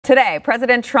Today,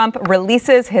 President Trump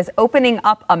releases his Opening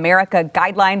Up America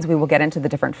guidelines. We will get into the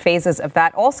different phases of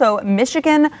that. Also,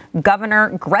 Michigan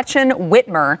Governor Gretchen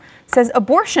Whitmer says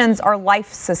abortions are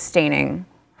life-sustaining.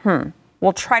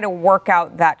 We'll try to work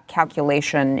out that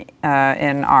calculation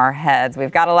in our heads.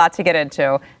 We've got a lot to get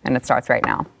into, and it starts right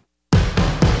now.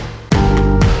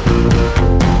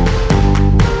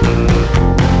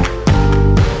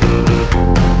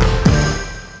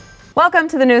 Welcome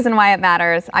to the news and why it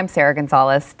matters. I'm Sarah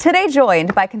Gonzalez. Today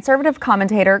joined by conservative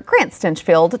commentator Grant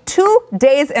Stinchfield 2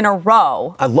 days in a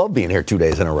row. I love being here 2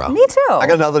 days in a row. Me too. I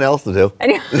got nothing else to do.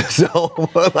 So,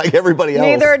 like everybody else.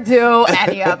 Neither do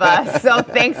any of us. So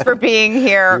thanks for being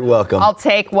here. You're welcome. I'll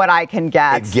take what I can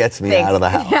get. It gets me out of the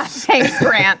house. Yeah, thanks,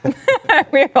 Grant.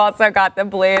 We've also got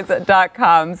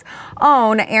theblaze.com's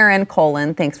own Aaron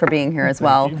Colin. Thanks for being here as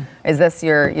well. Thank you. Is this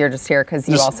you're just here because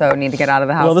you also need to get out of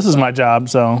the house? Well, this is my job,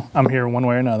 so I'm here one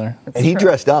way or another. And he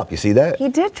dressed up. You see that? He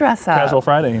did dress up. Casual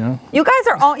Friday, you know. You guys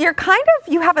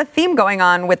you have a theme going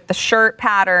on with the shirt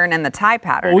pattern and the tie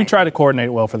pattern. Well, we try to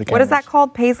coordinate well for the cameras. What is that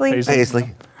called? Paisley?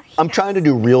 Paisley. I'm trying to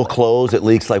do real clothes at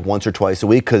least like once or twice a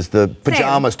week because the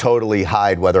pajamas totally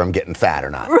hide whether I'm getting fat or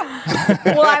not.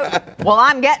 Well,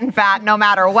 I'm getting fat no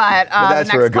matter what. That's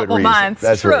the for a next good couple reason. months.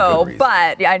 That's true. for a good reason.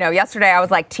 But yeah, I know yesterday I was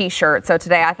like t-shirt. So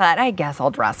today I thought, I guess I'll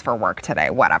dress for work today.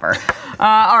 Whatever.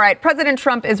 All right. President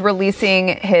Trump is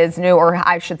releasing his new, or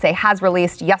I should say has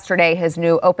released yesterday, his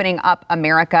new Opening Up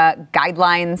America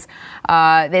guidelines.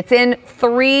 It's in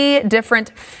 3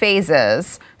 different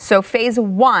phases. So phase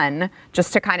 1,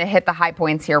 just to kind of hit the high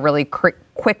points here really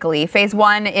quickly. Phase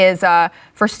 1 is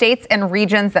for states and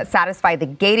regions that satisfy the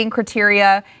gating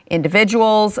criteria.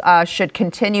 Individuals should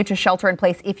continue to shelter in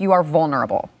place if you are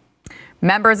vulnerable.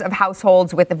 Members of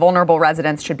households with vulnerable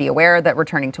residents should be aware that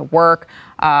returning to work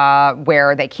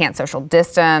where they can't social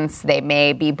distance, they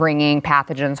may be bringing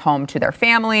pathogens home to their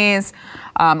families.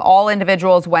 All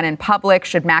individuals, when in public,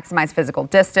 should maximize physical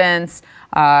distance.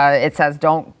 It says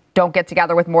don't get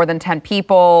together with more than 10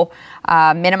 people,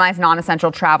 minimize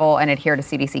non-essential travel, and adhere to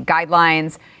CDC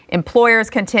guidelines. Employers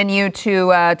continue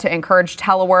to encourage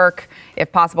telework,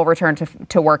 if possible, return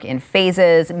to work in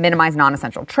phases, minimize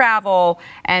non-essential travel,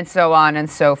 and so on and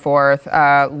so forth.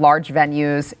 Large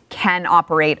venues can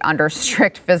operate under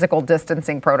strict physical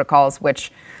distancing protocols,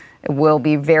 which will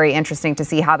be very interesting to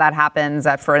see how that happens.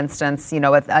 For instance,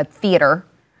 a theater.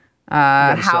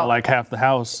 Sell like half the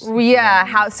house. Yeah.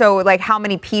 How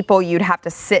many people you'd have to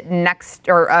sit next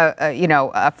or,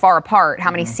 far apart? How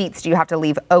many seats do you have to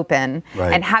leave open?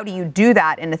 Right. And how do you do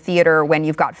that in a theater when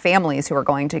you've got families who are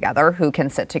going together, who can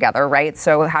sit together, right?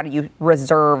 So how do you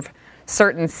reserve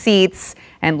certain seats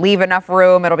and leave enough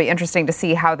room? It'll be interesting to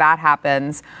see how that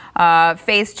happens.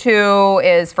 Phase 2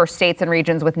 is for states and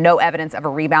regions with no evidence of a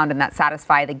rebound and that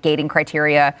satisfy the gating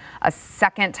criteria a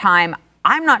second time.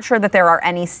 I'm not sure that there are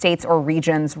any states or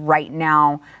regions right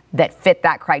now that fit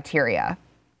that criteria.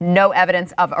 No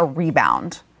evidence of a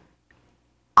rebound.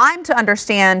 I'm to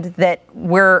understand that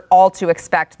we're all to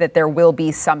expect that there will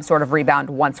be some sort of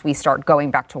rebound once we start going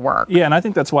back to work. Yeah, and I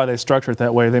think that's why they structure it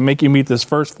that way. They make you meet this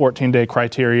first 14-day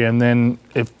criteria, and then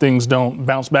if things don't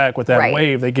bounce back with that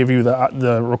wave, they give you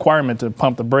the requirement to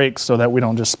pump the brakes so that we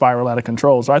don't just spiral out of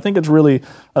control. So I think it's really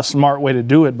a smart way to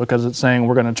do it because it's saying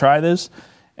we're going to try this.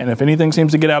 And if anything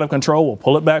seems to get out of control, we'll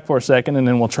pull it back for a second and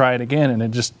then we'll try it again. And it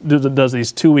just does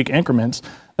these 2-week increments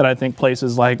that I think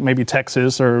places like maybe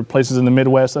Texas or places in the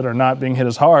Midwest that are not being hit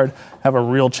as hard have a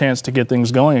real chance to get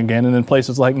things going again. And then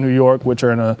places like New York, which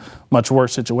are in a much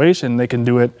worse situation, they can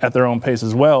do it at their own pace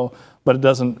as well. But it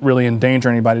doesn't really endanger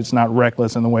anybody. It's not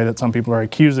reckless in the way that some people are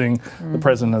accusing the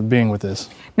president of being with this.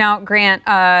 Now,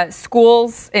 Grant,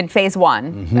 schools in phase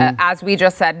 1, as we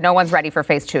just said, no one's ready for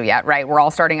phase 2 yet, right? We're all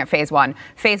starting at phase 1.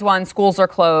 Phase 1, schools are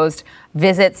closed.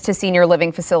 Visits to senior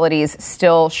living facilities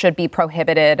still should be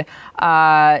prohibited.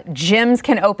 Gyms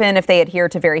can open if they adhere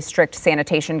to very strict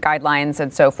sanitation guidelines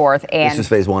and so forth. And this is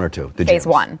phase 1 or 2? Phase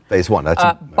 1. Phase 1. That's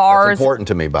important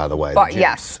to me, by the way.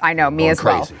 Yes, I know. Me as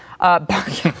crazy. well.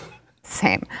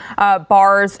 Same.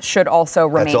 Bars should also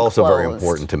remain That's also closed. very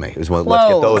important to me. Let's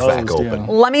get those back open.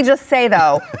 Let me just say,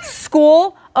 though,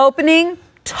 school opening,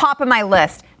 top of my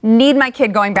list. Need my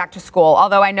kid going back to school,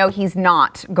 although I know he's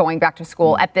not going back to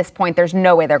school. At this point, there's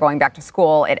no way they're going back to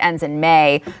school. It ends in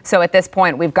May. So at this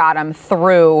point, we've got them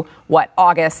through,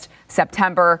 August,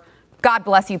 September. God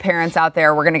bless you parents out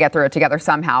there. We're going to get through it together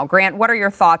somehow. Grant, what are your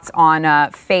thoughts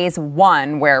on phase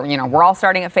 1 where, we're all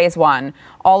starting at phase 1.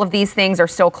 All of these things are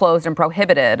still closed and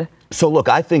prohibited. So look,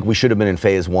 I think we should have been in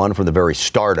phase one from the very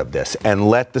start of this and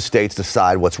let the states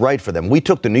decide what's right for them. We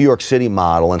took the New York City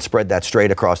model and spread that straight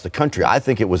across the country. I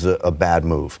think it was a bad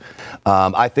move.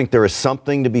 I think there is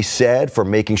something to be said for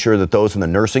making sure that those in the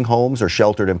nursing homes are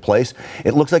sheltered in place.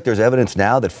 It looks like there's evidence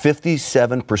now that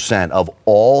 57% of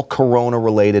all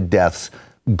corona-related deaths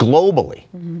globally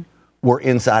were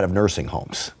inside of nursing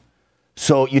homes.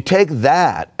 So you take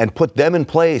that and put them in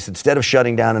place instead of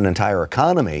shutting down an entire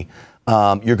economy.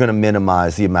 You're going to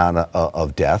minimize the amount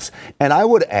of deaths. And I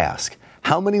would ask,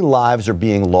 how many lives are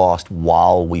being lost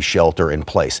while we shelter in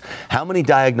place? How many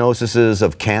diagnoses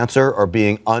of cancer are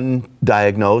being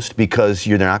undiagnosed because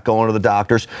you're not going to the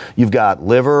doctors? You've got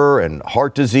liver and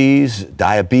heart disease,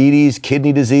 diabetes,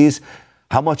 kidney disease.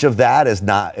 How much of that is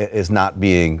not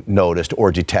being noticed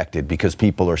or detected because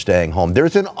people are staying home?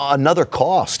 There's another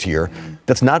cost here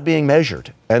that's not being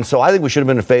measured. And so I think we should have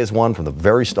been in phase one from the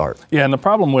very start. Yeah, and the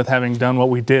problem with having done what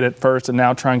we did at first and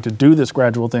now trying to do this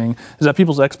gradual thing is that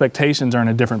people's expectations are in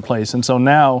a different place. And so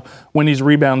now when these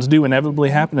rebounds do inevitably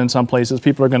happen in some places,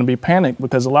 people are going to be panicked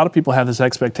because a lot of people have this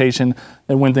expectation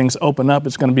that when things open up,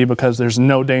 it's going to be because there's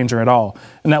no danger at all.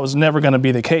 And that was never going to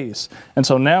be the case. And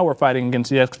so now we're fighting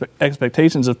against the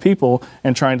expectations of people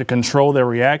and trying to control their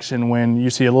reaction when you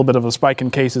see a little bit of a spike in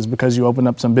cases because you open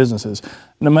up some businesses.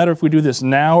 No matter if we do this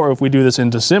now or if we do this in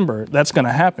December, that's going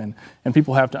to happen. And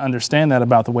people have to understand that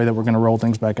about the way that we're going to roll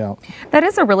things back out. That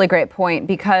is a really great point,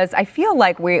 because I feel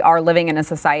like we are living in a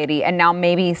society, and now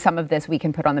maybe some of this we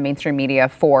can put on the mainstream media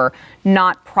for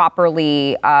not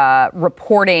properly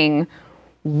reporting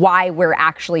why we're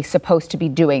actually supposed to be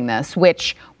doing this,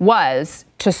 which was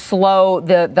to slow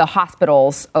the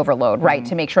hospitals' overload, right?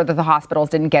 To make sure that the hospitals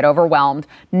didn't get overwhelmed,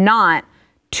 not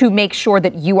to make sure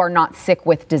that you are not sick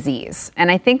with disease.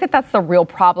 And I think that that's the real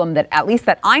problem that, at least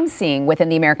that I'm seeing within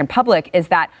the American public, is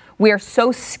that we are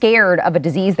so scared of a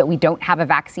disease that we don't have a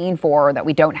vaccine for, or that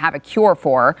we don't have a cure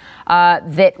for,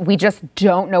 that we just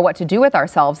don't know what to do with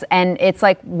ourselves. And it's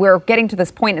like we're getting to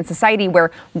this point in society where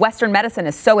Western medicine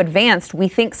is so advanced, we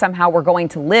think somehow we're going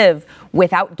to live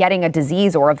without getting a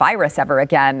disease or a virus ever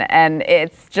again. And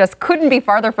it's just couldn't be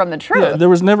farther from the truth. Yeah, there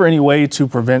was never any way to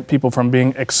prevent people from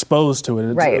being exposed to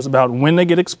it. It was about when they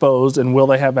get exposed and will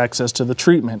they have access to the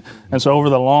treatment. And so over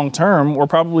the long term, we're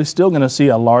probably still going to see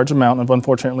a large amount of,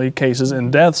 unfortunately, cases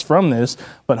and deaths from this,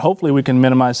 but hopefully we can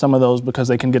minimize some of those because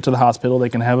they can get to the hospital, they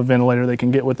can have a ventilator, they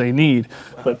can get what they need.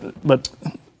 But go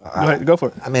ahead, go for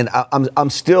it. I mean, I'm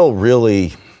still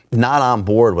really not on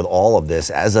board with all of this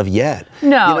as of yet.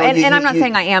 No, and I'm not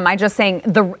saying I am. I'm just saying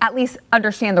at least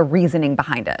understand the reasoning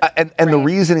behind it. And the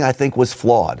reasoning, I think, was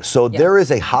flawed. So there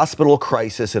is a hospital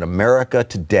crisis in America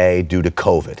today due to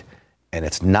COVID. And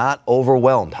it's not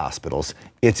overwhelmed hospitals,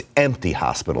 it's empty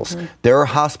hospitals. There are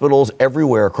hospitals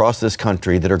everywhere across this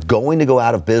country that are going to go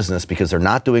out of business because they're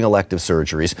not doing elective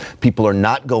surgeries. People are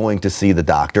not going to see the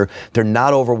doctor. They're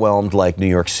not overwhelmed like New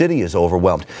York City is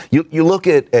overwhelmed. You look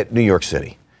at New York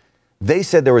City. They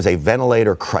said there was a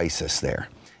ventilator crisis there.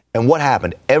 And what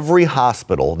happened? Every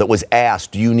hospital that was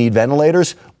asked, do you need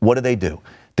ventilators? What did they do?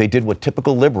 They did what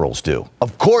typical liberals do.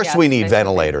 Of course we need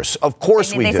ventilators. Of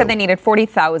course we do. They said they needed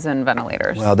 40,000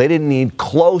 ventilators. Well, they didn't need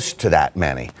close to that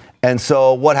many. And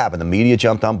so what happened? The media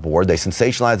jumped on board. They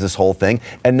sensationalized this whole thing.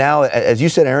 And now, as you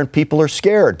said, Aaron, people are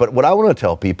scared. But what I want to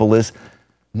tell people is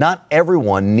not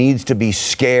everyone needs to be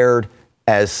scared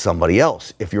as somebody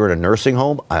else. If you're in a nursing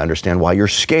home, I understand why you're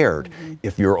scared.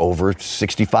 If you're over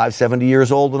 65, 70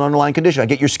 years old with an underlying condition, I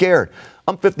get you're scared.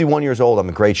 I'm 51 years old. I'm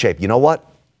in great shape. You know what?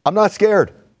 I'm not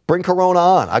scared. Bring Corona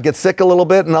on. I get sick a little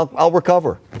bit and I'll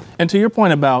recover. And to your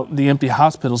point about the empty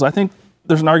hospitals, I think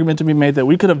there's an argument to be made that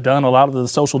we could have done a lot of the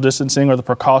social distancing or the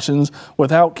precautions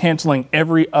without canceling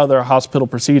every other hospital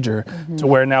procedure to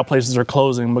where now places are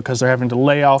closing because they're having to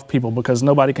lay off people because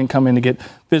nobody can come in to get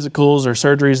physicals or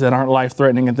surgeries that aren't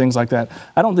life-threatening and things like that.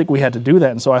 I don't think we had to do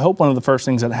that. And so I hope one of the first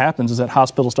things that happens is that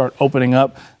hospitals start opening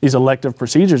up these elective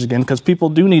procedures again, because people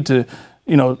do need to,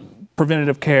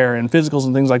 preventative care and physicals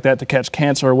and things like that to catch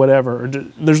cancer or whatever.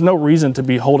 There's no reason to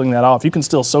be holding that off. You can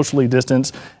still socially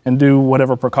distance and do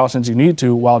whatever precautions you need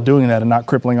to while doing that and not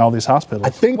crippling all these hospitals.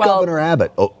 I think Governor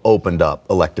Abbott opened up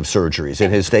elective surgeries in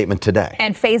his statement today.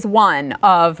 And phase one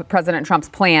of President Trump's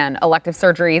plan, elective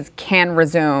surgeries can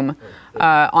resume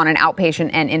on an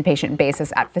outpatient and inpatient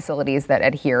basis at facilities that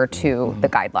adhere to the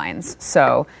guidelines.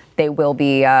 So they will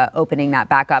be opening that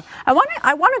back up. I want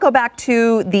to go back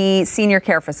to the senior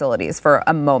care facilities for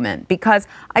a moment, because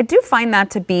I do find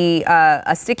that to be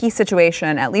a sticky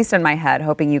situation, at least in my head,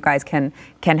 hoping you guys can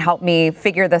help me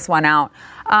figure this one out.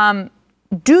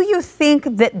 do you think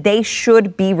that they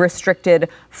should be restricted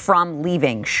from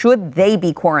leaving? Should they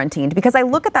be quarantined? Because I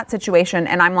look at that situation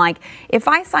and I'm like, if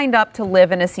I signed up to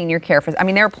live in a senior care facility, I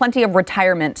mean, there are plenty of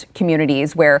retirement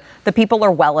communities where the people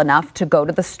are well enough to go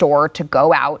to the store, to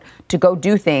go out, to go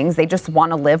do things. They just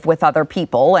want to live with other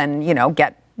people and,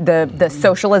 get the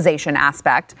socialization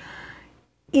aspect.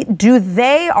 Do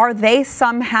they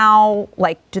somehow,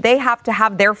 do they have to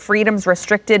have their freedoms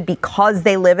restricted because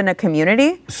they live in a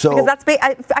community? Because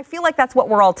I feel like that's what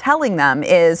we're all telling them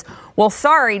is, well,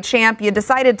 sorry, champ, you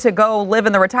decided to go live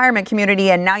in the retirement community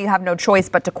and now you have no choice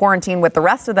but to quarantine with the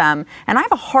rest of them. And I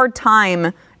have a hard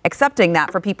time accepting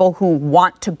that for people who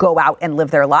want to go out and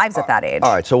live their lives at that age.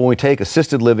 All right, so when we take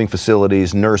assisted living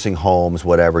facilities, nursing homes,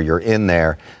 whatever, you're in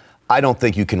there, I don't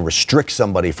think you can restrict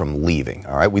somebody from leaving,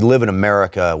 all right? We live in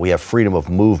America. We have freedom of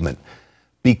movement.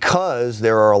 Because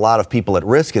there are a lot of people at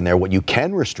risk in there, what you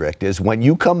can restrict is when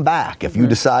you come back, if you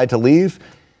decide to leave,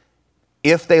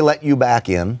 if they let you back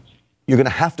in, you're going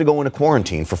to have to go into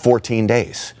quarantine for 14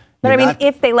 days. But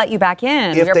if they let you back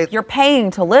in, you're paying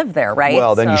to live there, right?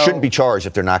 Well, then you shouldn't be charged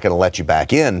if they're not going to let you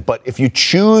back in. But if you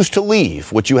choose to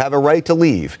leave, which you have a right to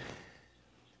leave,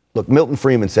 look, Milton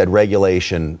Friedman said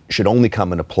regulation should only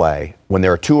come into play when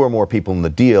there are 2 or more people in the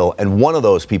deal, and one of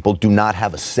those people do not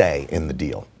have a say in the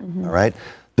deal, all right?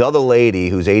 The other lady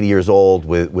who's 80 years old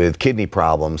with kidney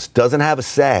problems doesn't have a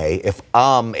say if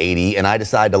I'm 80 and I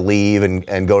decide to leave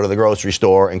and go to the grocery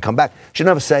store and come back. She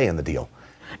doesn't have a say in the deal.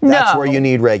 That's where you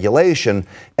need regulation.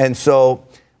 And so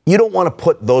you don't want to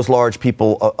put those large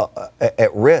people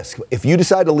at risk. If you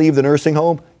decide to leave the nursing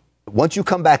home, once you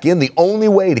come back in, the only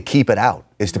way to keep it out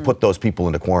is to put those people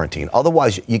into quarantine.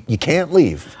 Otherwise, you can't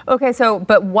leave. Okay,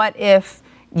 but what if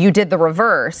you did the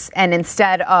reverse and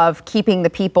instead of keeping the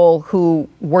people who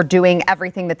were doing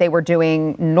everything that they were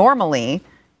doing normally,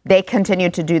 they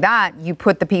continued to do that, you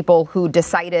put the people who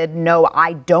decided, no,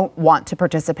 I don't want to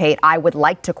participate, I would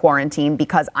like to quarantine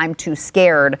because I'm too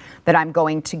scared that I'm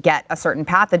going to get a certain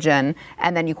pathogen,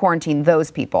 and then you quarantine those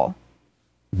people?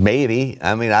 Maybe.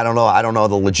 I mean, I don't know. I don't know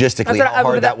logistically how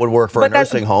hard that would work for a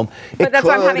nursing home. But that's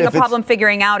what I'm having a problem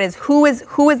figuring out is who is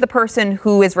the person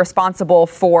who is responsible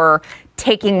for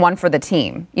taking one for the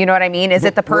team? You know what I mean? Is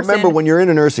it the person? Remember, when you're in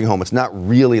a nursing home, it's not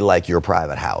really like your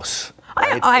private house.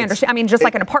 Right? I understand. I mean, just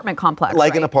like an apartment complex.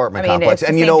 Like an apartment complex.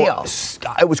 And deal.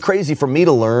 It was crazy for me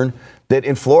to learn that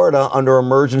in Florida, under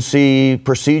emergency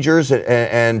procedures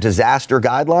and disaster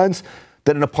guidelines,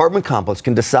 that an apartment complex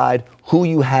can decide who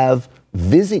you have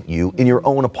visit you in your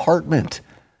own apartment.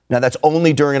 Now, that's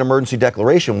only during an emergency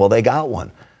declaration. Well, they got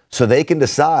one. So they can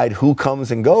decide who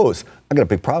comes and goes. I got a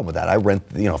big problem with that.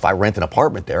 If I rent an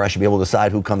apartment there, I should be able to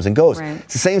decide who comes and goes. Right.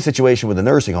 It's the same situation with the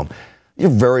nursing home. You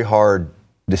have very hard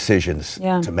decisions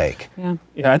to make. Yeah,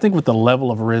 I think with the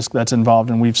level of risk that's involved,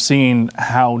 and we've seen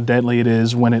how deadly it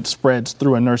is when it spreads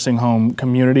through a nursing home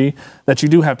community, that you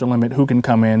do have to limit who can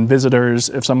come in. Visitors,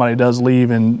 if somebody does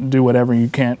leave and do whatever, you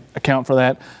can't account for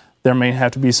that. There may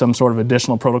have to be some sort of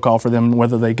additional protocol for them,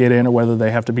 whether they get in or whether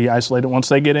they have to be isolated once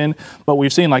they get in. But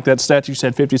we've seen, like that stat you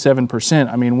said,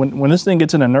 57%. I mean, when this thing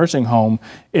gets in a nursing home,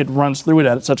 it runs through it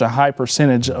at such a high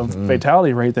percentage of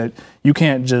fatality rate that you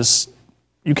can't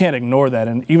ignore that.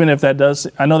 And even if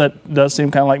I know that does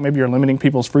seem kind of like maybe you're limiting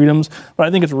people's freedoms, but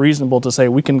I think it's reasonable to say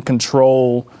we can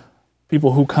control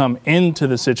people who come into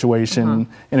the situation.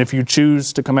 And if you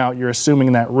choose to come out, you're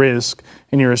assuming that risk,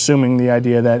 and you're assuming the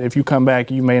idea that if you come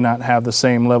back, you may not have the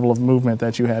same level of movement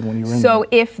that you had when you were in there. So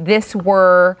if this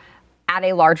were at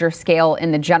a larger scale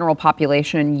in the general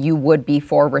population, you would be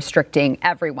for restricting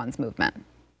everyone's movement?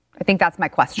 I think that's my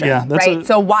question, right?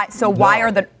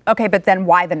 But then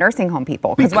why the nursing home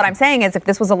people? Because what I'm saying is if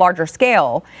this was a larger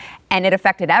scale and it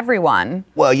affected everyone,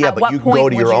 well, yeah, but you can go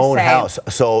to your own house.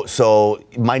 So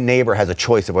my neighbor has a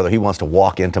choice of whether he wants to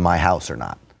walk into my house or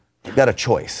not. You've got a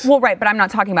choice. Well, right, but I'm not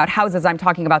talking about houses. I'm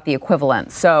talking about the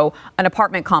equivalent. So an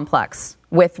apartment complex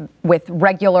with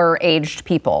regular aged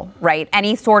people, right?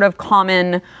 Any sort of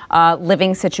common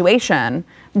living situation.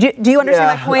 Do you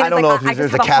understand my point? I don't know if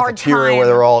there's a cafeteria where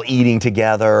they're all eating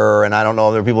together, and I don't know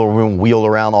if there are people who are being wheeled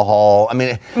around the hall. I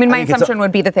mean, my assumption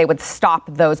would be that they would stop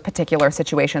those particular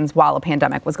situations while a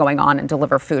pandemic was going on and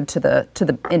deliver food to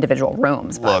the individual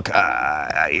rooms. But. Look,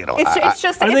 it's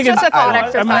just a thought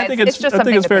exercise. I think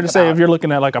it's fair to say if you're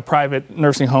looking at like a private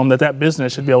nursing home, that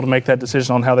business should be able to make that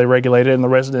decision on how they regulate it, and the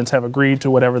residents have agreed to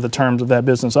whatever the terms of that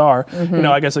business are.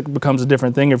 I guess it becomes a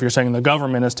different thing if you're saying the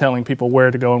government is telling people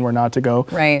where to go and where not to go.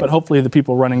 Right. But hopefully the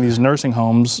people running these nursing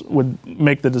homes would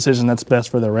make the decision that's best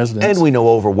for their residents. And we know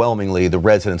overwhelmingly the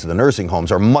residents of the nursing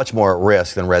homes are much more at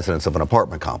risk than residents of an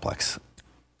apartment complex.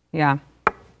 Yeah.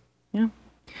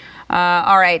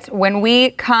 All right. When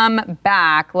we come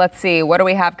back, let's see. What do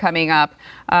we have coming up?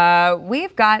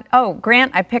 We've got,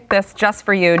 Grant, I picked this just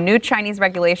for you. New Chinese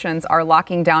regulations are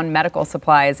locking down medical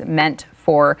supplies meant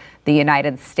for the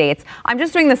United States. I'm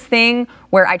just doing this thing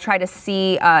where I try to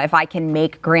see if I can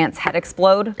make Grant's head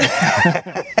explode.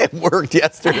 It worked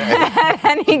yesterday. At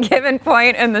any given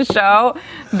point in the show.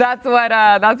 That's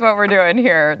what we're doing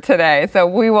here today. So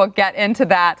we will get into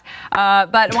that.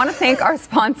 But I want to thank our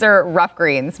sponsor, Rough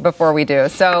Greens, before we do.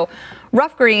 So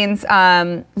Rough Greens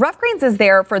is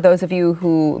there for those of you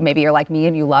who maybe are like me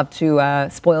and you love to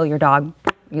spoil your dog.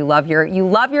 You love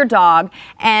your dog,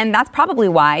 and that's probably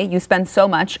why you spend so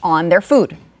much on their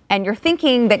food. And you're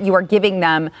thinking that you are giving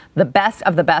them the best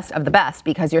of the best of the best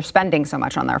because you're spending so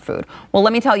much on their food. Well,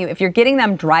 let me tell you, if you're getting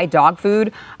them dry dog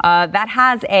food, that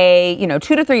has a 2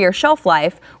 to 3 year shelf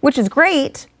life, which is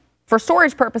great for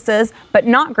storage purposes, but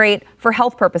not great for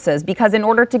health purposes, because in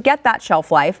order to get that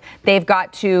shelf life, they've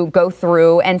got to go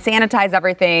through and sanitize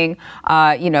everything,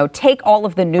 take all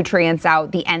of the nutrients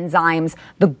out, the enzymes,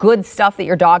 the good stuff that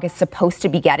your dog is supposed to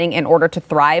be getting in order to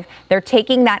thrive. They're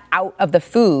taking that out of the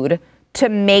food to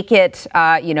make it,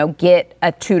 get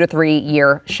a 2 to 3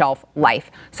 year shelf life.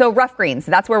 So Rough Greens,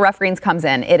 that's where Rough Greens comes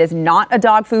in. It is not a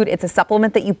dog food. It's a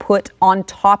supplement that you put on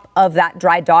top of that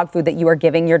dry dog food that you are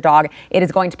giving your dog. It is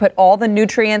going to put all the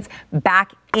nutrients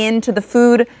back into the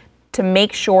food to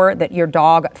make sure that your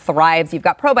dog thrives. You've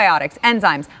got probiotics,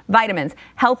 enzymes, vitamins,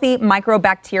 healthy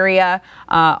microbacteria.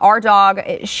 Our dog,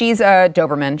 she's a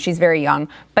Doberman. She's very young,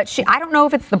 but I don't know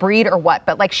if it's the breed or what,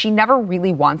 but she never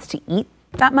really wants to eat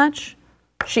that much.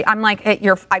 I'm like,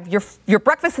 your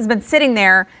breakfast has been sitting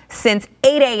there since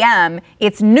 8 a.m.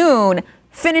 It's noon.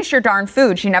 Finish your darn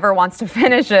food. She never wants to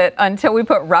finish it until we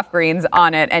put Rough Greens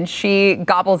on it, and she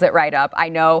gobbles it right up. I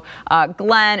know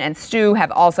Glenn and Stu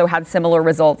have also had similar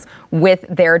results with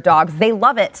their dogs. They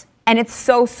love it. And it's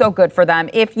so, so good for them.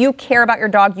 If you care about your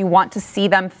dog, you want to see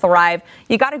them thrive,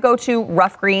 you got to go to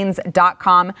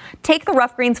roughgreens.com. Take the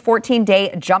Rough Greens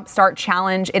 14-day Jumpstart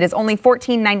Challenge. It is only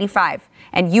 $14.95.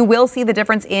 And you will see the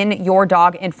difference in your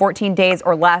dog in 14 days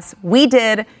or less. We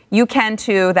did. You can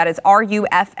too. That is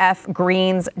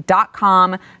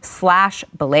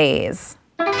ruffgreens.com/blaze.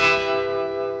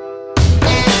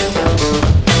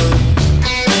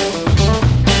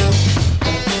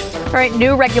 All right,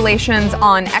 new regulations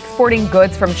on exporting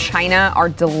goods from China are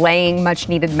delaying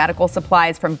much-needed medical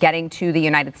supplies from getting to the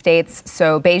United States.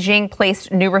 So Beijing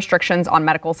placed new restrictions on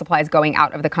medical supplies going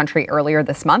out of the country earlier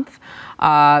this month.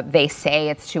 They say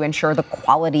it's to ensure the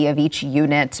quality of each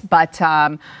unit. But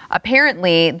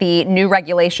apparently, the new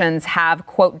regulations have,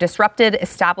 quote, disrupted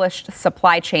established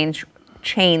supply chains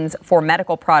for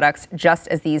medical products, just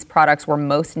as these products were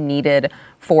most needed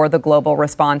for the global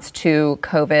response to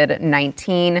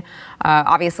COVID-19.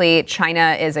 Obviously,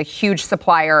 China is a huge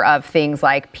supplier of things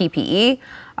like PPE,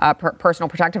 personal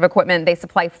protective equipment. They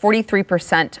supply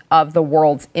 43% of the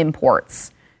world's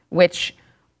imports, which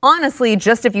honestly,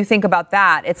 just if you think about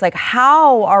that, it's like,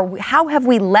 how have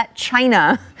we let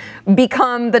China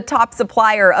become the top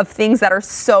supplier of things that are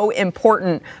so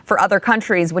important for other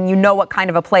countries when you know what kind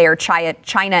of a player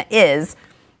China is?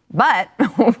 But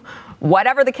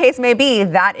whatever the case may be,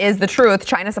 that is the truth.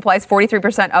 China supplies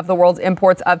 43% of the world's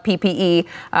imports of PPE.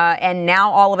 And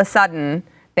now all of a sudden,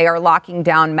 they are locking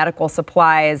down medical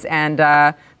supplies, and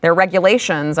their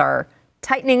regulations are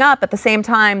tightening up at the same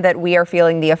time that we are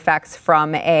feeling the effects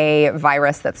from a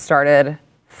virus that started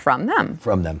from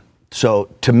them. So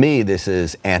to me, this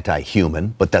is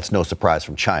anti-human, but that's no surprise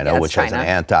from China, which has an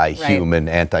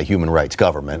anti-human rights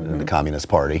government in the Communist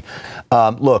Party.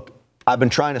 Look, I've been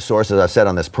trying to source, as I've said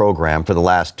on this program, for the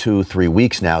last 2-3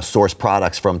 weeks now, source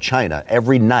products from China.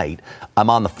 Every night, I'm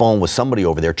on the phone with somebody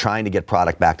over there trying to get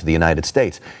product back to the United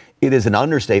States. It is an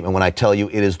understatement when I tell you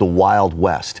it is the Wild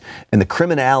West. And the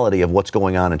criminality of what's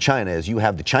going on in China is you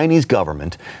have the Chinese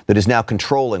government that is now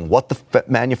controlling what the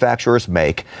manufacturers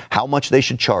make, how much they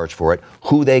should charge for it,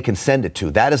 who they can send it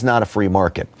to. That is not a free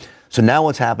market. So now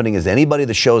what's happening is anybody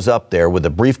that shows up there with a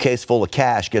briefcase full of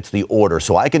cash gets the order.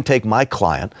 So I can take my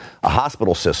client, a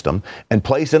hospital system, and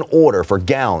place an order for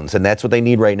gowns, and that's what they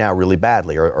need right now really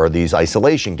badly, are these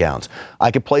isolation gowns.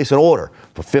 I could place an order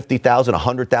for 50,000,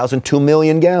 100,000, 2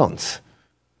 million gowns.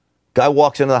 Guy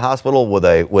walks into the hospital with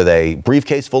a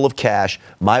briefcase full of cash.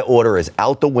 My order is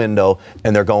out the window,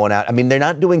 and they're going out. I mean, they're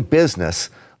not doing business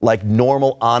like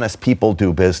normal, honest people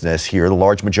do business here. The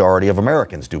large majority of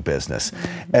Americans do business.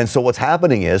 And so what's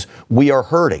happening is we are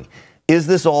hurting. Is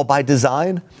this all by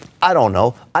design? I don't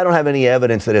know. I don't have any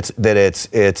evidence that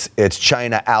it's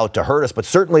China out to hurt us, but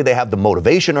certainly they have the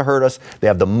motivation to hurt us. They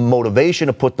have the motivation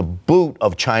to put the boot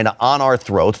of China on our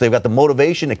throats. They've got the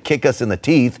motivation to kick us in the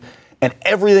teeth. And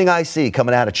everything I see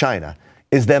coming out of China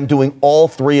is them doing all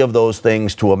three of those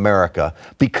things to America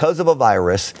because of a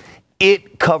virus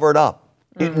it covered up.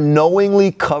 It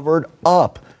knowingly covered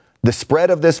up the spread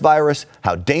of this virus,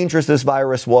 how dangerous this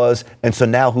virus was. And so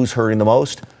now who's hurting the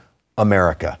most?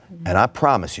 America. And I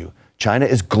promise you, China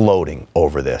is gloating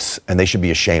over this, and they should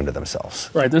be ashamed of themselves.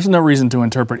 Right. There's no reason to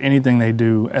interpret anything they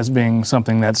do as being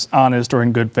something that's honest or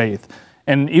in good faith.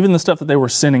 And even the stuff that they were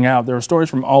sending out, there were stories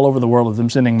from all over the world of them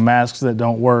sending masks that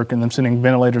don't work and them sending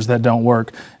ventilators that don't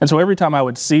work. And so every time I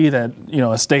would see that,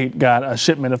 a state got a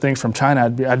shipment of things from China,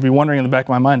 I'd be wondering in the back of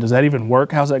my mind, does that even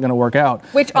work? How's that going to work out?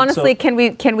 Which honestly, can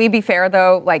we be fair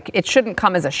though? Like, it shouldn't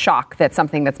come as a shock that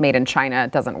something that's made in China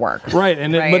doesn't work. Right.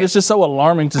 But it's just so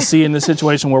alarming to see in this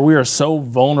situation where we are so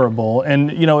vulnerable.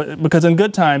 And, because in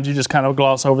good times, you just kind of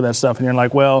gloss over that stuff and you're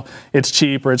like, well, it's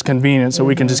cheap or it's convenient, so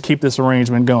we can just keep this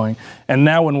arrangement going. And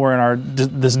now when we're in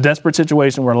this desperate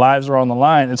situation where lives are on the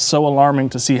line, it's so alarming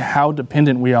to see how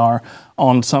dependent we are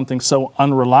on something so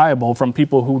unreliable from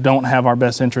people who don't have our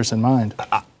best interests in mind.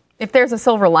 If there's a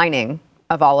silver lining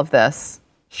of all of this,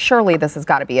 surely this has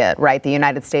got to be it, right? The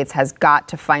United States has got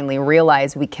to finally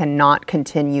realize we cannot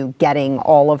continue getting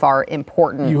all of our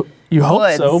important You hope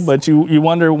goods. so, but you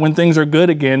wonder when things are good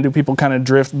again, do people kind of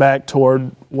drift back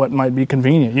toward what might be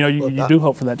convenient? You do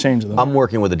hope for that change, though. I'm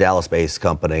working with a Dallas-based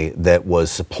company that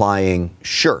was supplying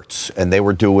shirts, and they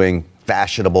were doing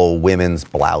fashionable women's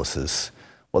blouses.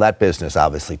 Well, that business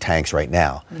obviously tanks right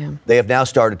now. Yeah. They have now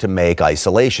started to make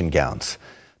isolation gowns.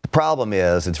 The problem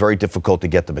is it's very difficult to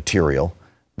get the material.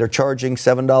 They're charging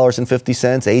 $7.50,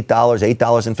 $8,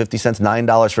 $8.50,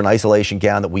 $9 for an isolation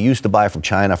gown that we used to buy from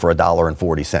China for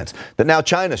 $1.40. That now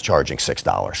China's charging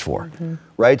 $6 for,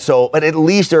 right? So, but at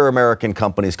least there are American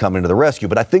companies coming to the rescue.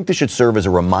 But I think this should serve as a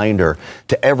reminder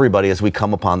to everybody as we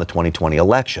come upon the 2020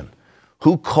 election.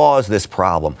 Who caused this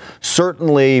problem?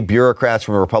 Certainly, bureaucrats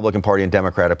from the Republican Party and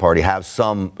Democratic Party have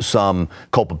some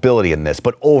culpability in this,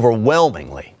 but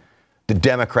overwhelmingly, the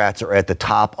Democrats are at the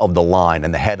top of the line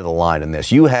and the head of the line in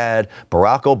this. You had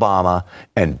Barack Obama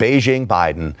and Beijing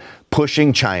Biden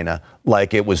pushing China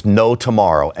like it was no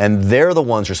tomorrow, and they're the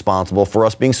ones responsible for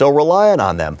us being so reliant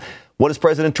on them. What does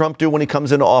President Trump do when he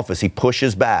comes into office? He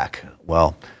pushes back.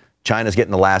 Well, China's getting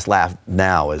the last laugh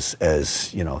now as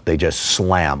they just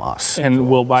slam us. And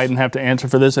will Biden have to answer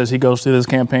for this as he goes through this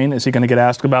campaign? Is he going to get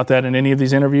asked about that in any of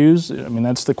these interviews? I mean,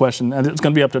 that's the question. And it's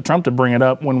going to be up to Trump to bring it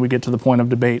up when we get to the point of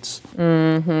debates.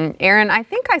 Aaron, I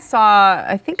think I saw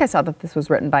that this was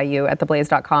written by you at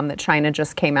theblaze.com that China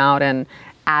just came out and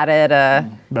added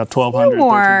about 1,200,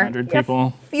 1,300 people.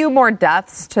 A few more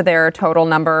deaths to their total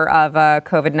number of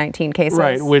COVID-19 cases.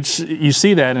 Right, which you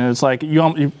see that, and it's like, you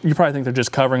probably think they're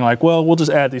just covering, like, well, we'll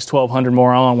just add these 1,200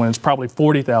 more on when it's probably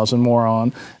 40,000 more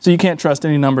on. So you can't trust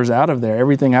any numbers out of there.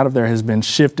 Everything out of there has been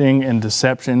shifting and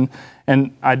deception.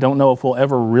 And I don't know if we'll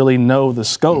ever really know the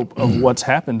scope of what's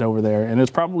happened over there. And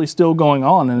it's probably still going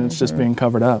on, and it's just being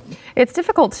covered up. It's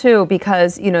difficult, too,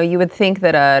 because, you would think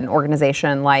that an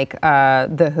organization like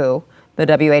the WHO,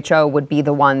 the WHO, would be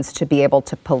the ones to be able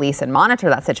to police and monitor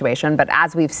that situation. But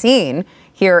as we've seen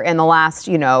here in the last,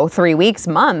 3 weeks,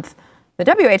 month, the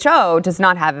WHO does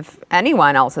not have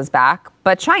anyone else's back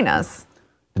but China's.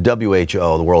 The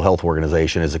WHO, the World Health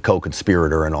Organization, is a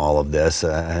co-conspirator in all of this.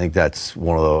 I think that's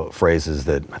one of the phrases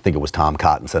that I think it was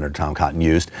Senator Tom Cotton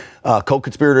used.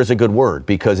 Co-conspirator is a good word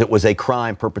because it was a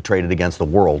crime perpetrated against the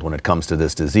world when it comes to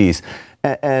this disease.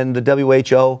 And the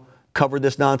WHO covered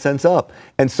this nonsense up.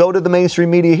 And so did the mainstream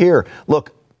media here.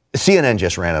 Look, CNN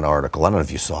just ran an article, I don't know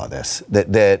if you saw this,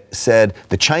 that said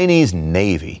the Chinese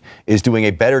Navy is doing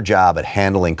a better job at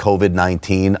handling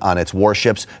COVID-19 on its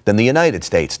warships than the United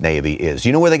States Navy is.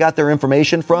 You know where they got their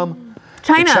information from?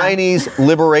 China. The Chinese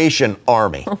Liberation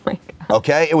Army. Oh my God.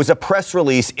 Okay? It was a press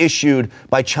release issued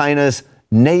by China's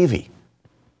Navy.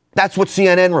 That's what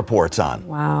CNN reports on.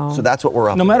 Wow. So that's what we're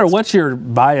up No matter against. what your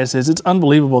bias is, it's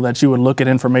unbelievable that you would look at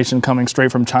information coming straight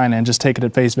from China and just take it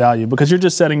at face value, because you're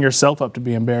just setting yourself up to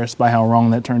be embarrassed by how wrong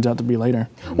that turns out to be later.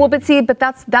 Well, but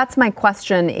that's my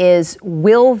question is,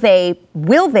 will they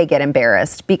get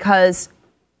embarrassed? Because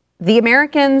the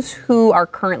Americans who are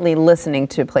currently listening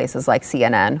to places like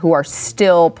CNN, who are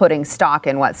still putting stock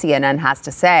in what CNN has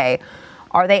to say,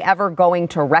 are they ever going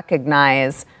to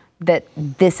recognize that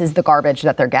this is the garbage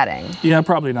that they're getting? Yeah,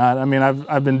 probably not. I mean,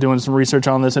 I've been doing some research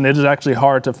on this, and it is actually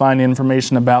hard to find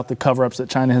information about the cover-ups that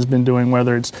China has been doing,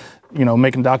 whether it's,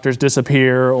 making doctors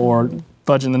disappear or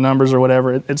fudging the numbers or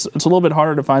whatever. It's a little bit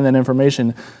harder to find that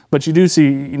information. But you do see,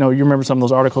 you remember some of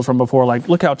those articles from before, like,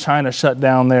 look how China shut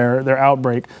down their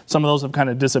outbreak. Some of those have kind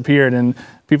of disappeared, and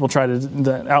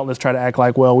the outlets try to act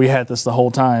like, well, we had this the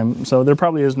whole time. So there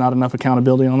probably is not enough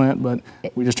accountability on that, but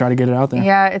we just try to get it out there.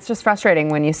 Yeah, it's just frustrating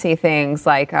when you see things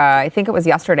like, I think it was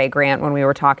yesterday, Grant, when we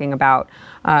were talking about,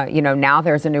 now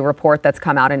there's a new report that's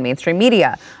come out in mainstream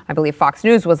media. I believe Fox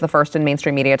News was the first in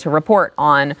mainstream media to report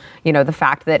on, the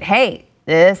fact that, hey,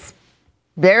 there's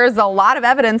a lot of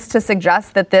evidence to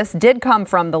suggest that this did come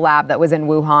from the lab that was in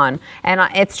Wuhan. And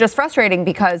it's just frustrating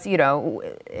because,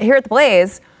 here at The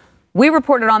Blaze, we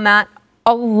reported on that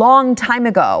a long time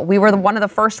ago. We were one of the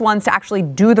first ones to actually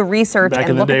do the research back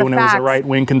and look at the facts. Back in the day when it was a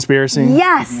right-wing conspiracy.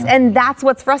 Yes, yeah. And that's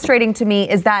what's frustrating to me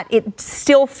is that it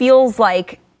still feels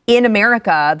like in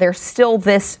America, there's still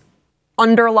this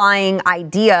underlying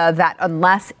idea that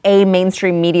unless a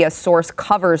mainstream media source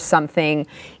covers something,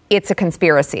 it's a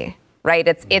conspiracy. Right?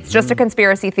 It's just a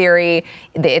conspiracy theory.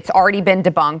 It's already been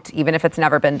debunked, even if it's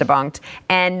never been debunked.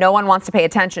 And no one wants to pay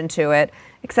attention to it,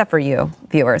 except for you,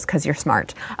 viewers, because you're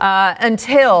smart,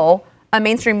 until a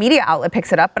mainstream media outlet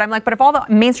picks it up. But I'm like, but if all the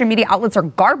mainstream media outlets are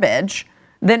garbage,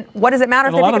 then what does it matter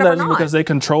if they pick it up or not? A lot of that is because they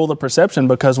control the perception,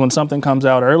 because when something comes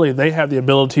out early, they have the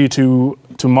ability to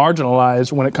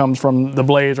marginalize when it comes from The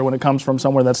Blaze or when it comes from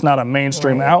somewhere that's not a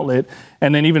mainstream outlet.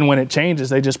 And then even when it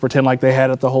changes, they just pretend like they had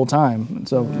it the whole time.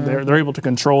 So they're able to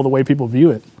control the way people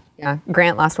view it. Yeah.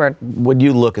 Grant, last word. When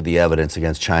you look at the evidence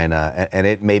against China, and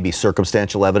it may be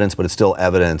circumstantial evidence, but it's still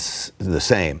evidence the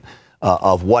same,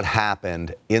 of what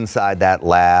happened inside that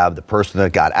lab, the person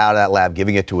that got out of that lab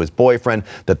giving it to his boyfriend,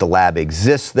 that the lab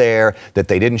exists there, that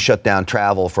they didn't shut down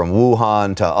travel from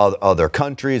Wuhan to other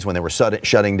countries when they were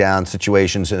shutting down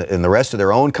situations in the rest of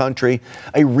their own country.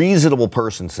 A reasonable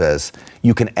person says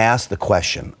you can ask the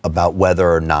question about whether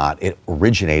or not it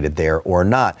originated there or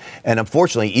not. And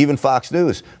unfortunately, even Fox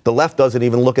News, the left doesn't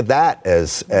even look at that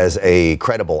as a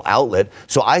credible outlet.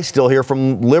 So I still hear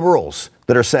from liberals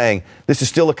that are saying this is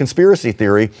still a conspiracy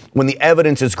theory when the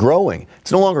evidence is growing.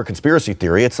 It's no longer a conspiracy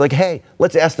theory. It's like, hey,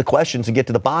 let's ask the questions and get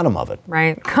to the bottom of it.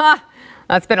 Right.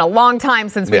 That's been a long time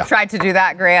since we've tried to do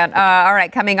that, Grant. All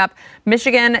right, coming up,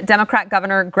 Michigan Democrat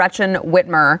Governor Gretchen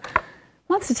Whitmer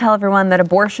wants to tell everyone that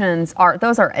abortions are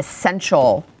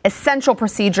essential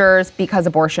procedures because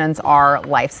abortions are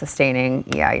life-sustaining.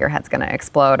 Yeah, your head's going to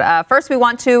explode. First, we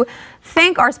want to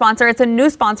thank our sponsor. It's a new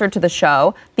sponsor to the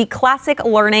show, the Classic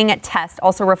Learning Test,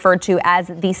 also referred to as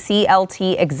the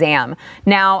CLT exam.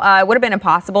 Now, it would have been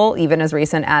impossible, even as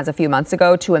recent as a few months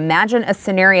ago, to imagine a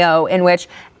scenario in which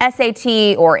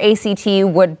SAT or ACT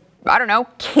would,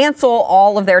 cancel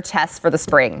all of their tests for the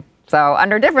spring. So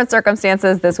under different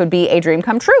circumstances, this would be a dream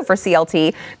come true for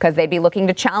CLT because they'd be looking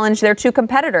to challenge their two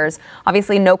competitors.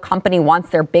 Obviously, no company wants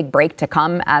their big break to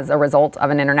come as a result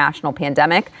of an international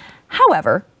pandemic.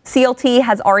 However, CLT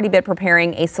has already been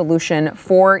preparing a solution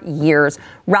for years.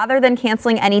 Rather than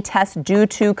canceling any tests due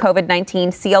to COVID-19,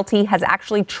 CLT has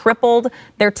actually tripled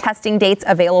their testing dates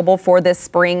available for this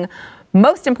spring.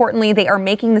 Most importantly, they are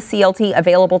making the CLT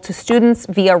available to students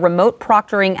via remote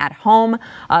proctoring at home.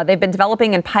 They've been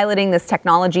developing and piloting this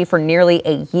technology for nearly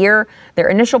a year. Their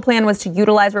initial plan was to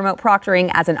utilize remote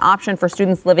proctoring as an option for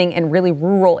students living in really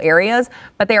rural areas,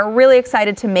 but they are really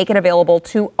excited to make it available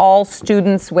to all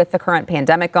students with the current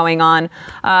pandemic going on.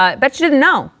 Bet you didn't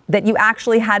know that you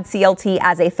actually had CLT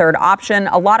as a third option.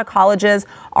 A lot of colleges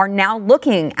are now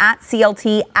looking at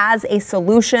CLT as a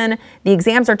solution. The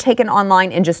exams are taken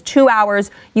online in just 2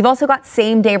 hours. You've also got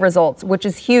same-day results, which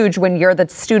is huge when you're the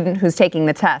student who's taking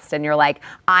the test and you're like,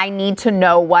 I need to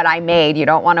know what I made. You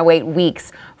don't want to wait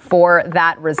weeks for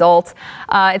that result.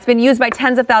 It's been used by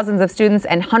tens of thousands of students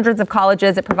and hundreds of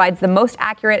colleges. It provides the most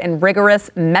accurate and rigorous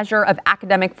measure of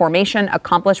academic formation,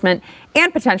 accomplishment,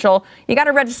 and potential. You got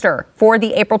to register for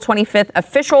the April 25th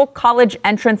official college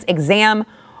entrance exam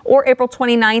or April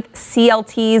 29th,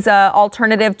 CLT's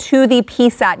alternative to the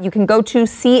PSAT. You can go to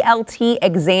cltexam.com.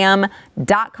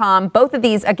 Both of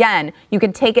these, again, you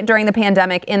can take it during the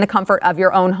pandemic in the comfort of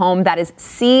your own home. That is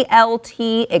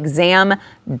cltexam.com.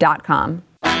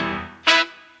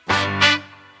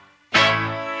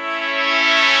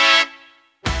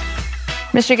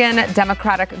 Michigan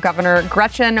Democratic Governor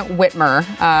Gretchen Whitmer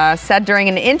said during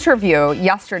an interview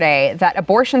yesterday that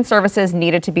abortion services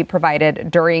needed to be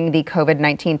provided during the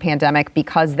COVID-19 pandemic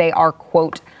because they are,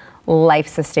 quote,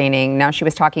 life-sustaining. Now, she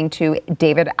was talking to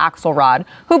David Axelrod,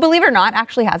 who, believe it or not,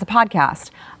 actually has a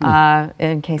podcast,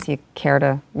 in case you care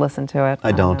to listen to it.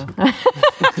 I don't.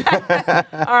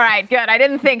 All right, good. I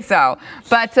didn't think so.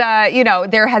 But,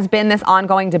 there has been this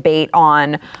ongoing debate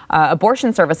on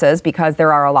abortion services because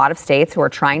there are a lot of states who are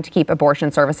trying to keep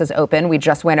abortion services open. We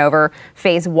just went over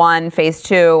phase 1, phase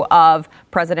 2 of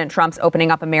President Trump's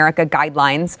Opening Up America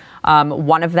guidelines.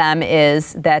 One of them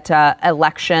is that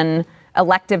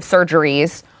elective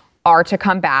surgeries are to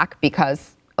come back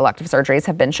because elective surgeries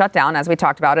have been shut down, as we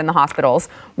talked about, in the hospitals.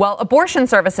 Well, abortion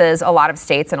services, a lot of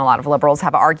states and a lot of liberals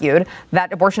have argued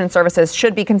that abortion services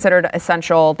should be considered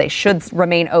essential. They should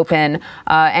remain open.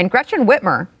 And Gretchen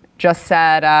Whitmer just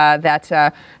said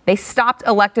that they stopped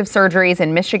elective surgeries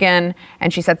in Michigan.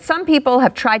 And she said some people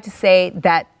have tried to say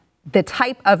that the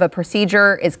type of a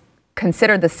procedure is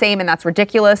considered the same, and that's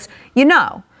ridiculous.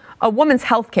 A woman's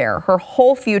health care, her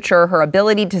whole future, her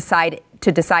ability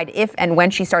to decide if and when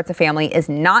she starts a family is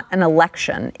not an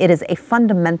election. It is a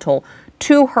fundamental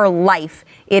to her life.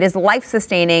 It is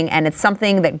life-sustaining, and it's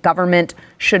something that government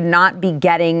should not be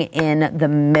getting in the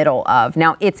middle of.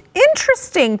 Now, it's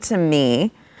interesting to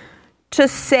me to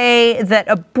say that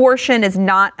abortion is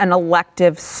not an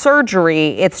elective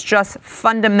surgery. It's just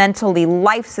fundamentally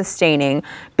life-sustaining.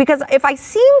 Because if I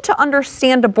seem to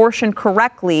understand abortion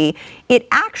correctly,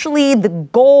 the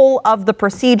goal of the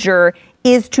procedure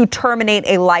is to terminate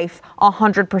a life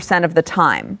 100% of the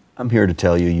time. I'm here to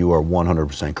tell you are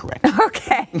 100% correct.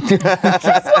 Okay. Just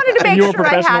wanted to make sure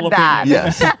I had that.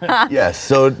 Yes. Yes.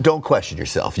 So don't question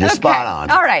yourself. You're spot on.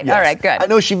 All right. Yes. All right. Good. I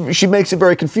know she makes it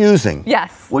very confusing.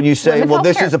 Yes. When you say, well,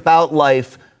 this is about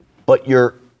life, but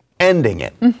you're ending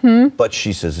it. Mm-hmm. But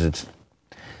she says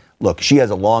look, she has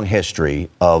a long history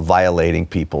of violating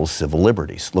people's civil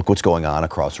liberties. Look what's going on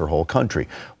across her whole country.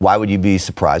 Why would you be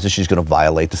surprised that she's going to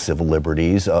violate the civil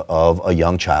liberties of a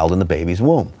young child in the baby's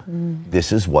womb?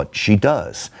 This is what she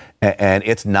does. And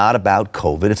it's not about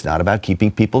COVID. It's not about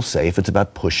keeping people safe. It's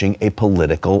about pushing a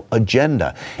political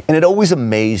agenda. And it always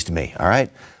amazed me, all right?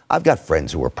 I've got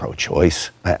friends who are pro-choice.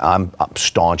 I'm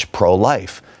staunch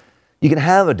pro-life. You can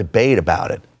have a debate about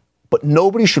it, but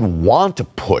nobody should want to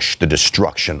push the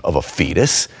destruction of a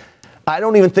fetus. I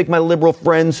don't even think my liberal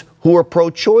friends who are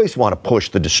pro-choice want to push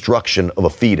the destruction of a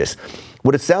fetus.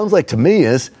 What it sounds like to me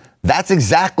is that's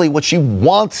exactly what she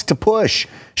wants to push.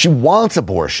 She wants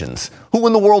abortions. Who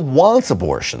in the world wants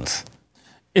abortions?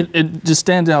 It just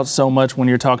stands out so much when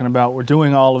you're talking about we're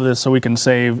doing all of this so we can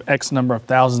save X number of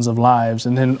thousands of lives.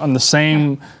 And then on the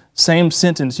same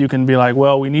sentence, you can be like,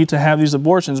 well, we need to have these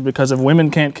abortions because if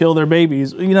women can't kill their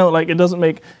babies, it doesn't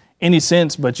make any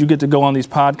sense. But you get to go on these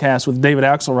podcasts with David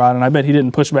Axelrod, and I bet he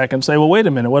didn't push back and say, well, wait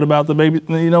a minute, what about the baby?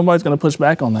 Nobody's going to push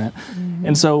back on that. Mm-hmm.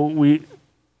 And so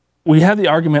we have the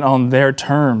argument on their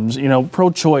terms.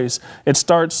 Pro-choice, it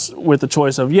starts with the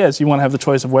choice of, yes, you want to have the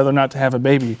choice of whether or not to have a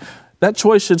baby. That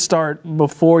choice should start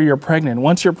before you're pregnant.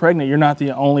 Once you're pregnant, you're not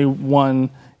the only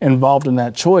one involved in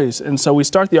that choice. And so we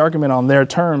start the argument on their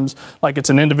terms like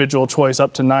it's an individual choice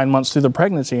up to 9 months through the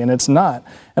pregnancy, and it's not.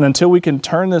 And until we can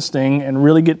turn this thing and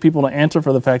really get people to answer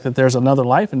for the fact that there's another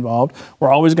life involved,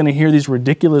 we're always going to hear these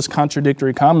ridiculous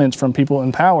contradictory comments from people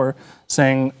in power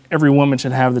saying every woman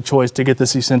should have the choice to get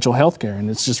this essential health care, and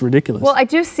it's just ridiculous. Well, I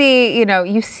do see,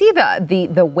 you see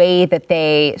the way that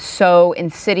they so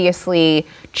insidiously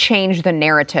change the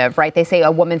narrative, right? They say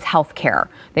a woman's health care.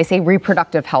 They say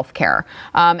reproductive health care.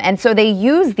 And so they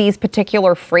use these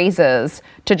particular phrases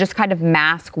to just kind of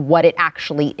mask what it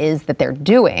actually is that they're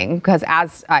doing. Because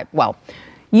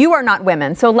you are not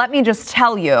women, so let me just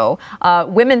tell you,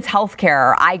 women's health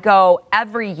care, I go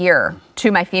every year to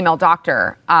my female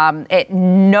doctor.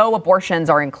 No abortions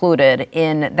are included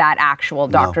in that actual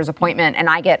doctor's appointment, and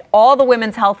I get all the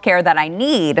women's health care that I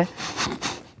need,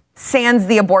 sans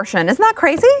the abortion. Isn't that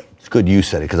crazy? It's good you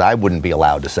said it, because I wouldn't be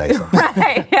allowed to say something.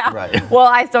 Right, yeah. Right. Well,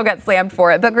 I still get slammed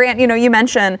for it. But Grant, you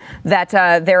mentioned that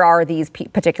there are these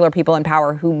particular people in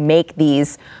power who make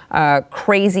these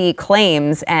crazy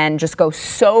claims and just go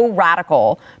so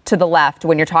radical to the left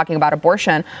when you're talking about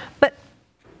abortion. But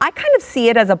I kind of see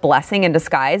it as a blessing in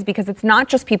disguise because it's not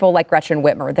just people like Gretchen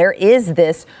Whitmer. There is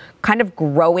this kind of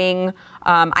growing,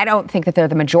 I don't think that they're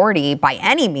the majority by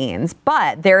any means,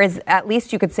 but there is, at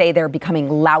least you could say they're becoming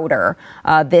louder,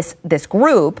 this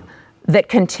group that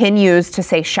continues to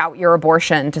say, shout your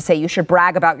abortion, to say you should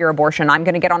brag about your abortion. I'm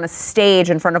going to get on a stage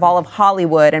in front of all of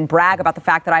Hollywood and brag about the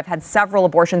fact that I've had several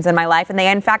abortions in my life and they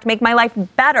in fact make my life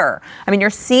better. I mean, you're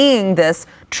seeing this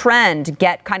trend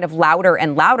get kind of louder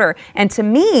and louder. And to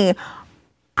me,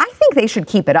 I think they should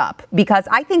keep it up because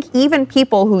I think even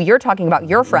people who you're talking about,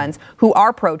 your friends who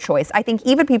are pro-choice, I think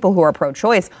even people who are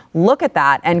pro-choice look at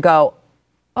that and go,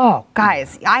 Oh,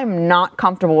 guys, I'm not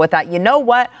comfortable with that. You know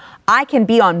what? I can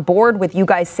be on board with you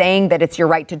guys saying that it's your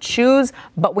right to choose,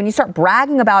 but when you start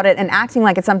bragging about it and acting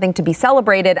like it's something to be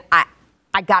celebrated,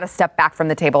 I got to step back from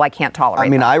the table. I can't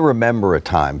tolerate that. I remember a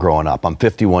time growing up, I'm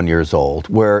 51 years old,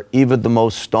 where even the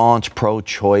most staunch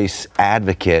pro-choice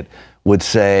advocate would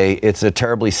say it's a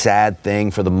terribly sad thing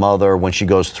for the mother when she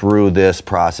goes through this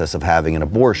process of having an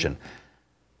abortion.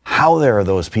 How there are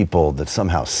those people that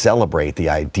somehow celebrate the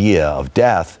idea of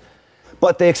death,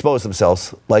 but they expose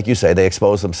themselves, like you say, they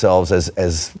expose themselves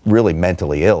as really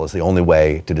mentally ill is the only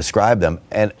way to describe them.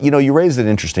 And, you raised an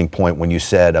interesting point when you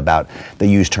said about they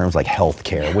use terms like health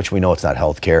care, which we know it's not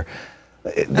health care.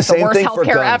 That's the worst health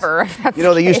care ever.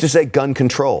 They used to say gun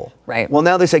control. Right. Well,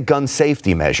 now they say gun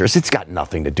safety measures. It's got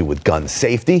nothing to do with gun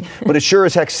safety, but it sure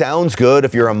as heck sounds good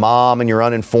if you're a mom and you're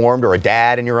uninformed, or a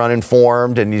dad and you're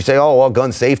uninformed, and you say, oh, well,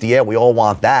 gun safety, yeah, we all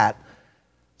want that.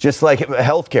 Just like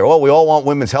health care. Well, we all want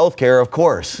women's health care, of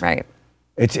course. Right.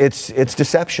 It's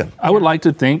deception. I would like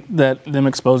to think that them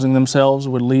exposing themselves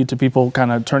would lead to people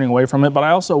kind of turning away from it, but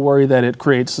I also worry that it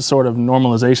creates a sort of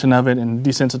normalization of it and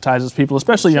desensitizes people,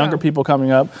 especially younger people coming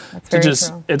up.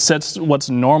 It sets what's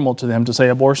normal to them to say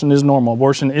abortion is normal,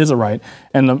 abortion is a right.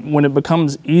 And when it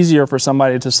becomes easier for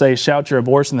somebody to say shout your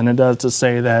abortion than it does to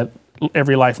say that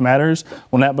every life matters,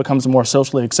 when that becomes more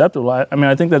socially acceptable,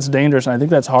 I think that's dangerous, and I think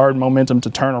that's hard momentum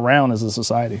to turn around as a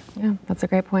society. Yeah, that's a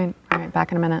great point. All right,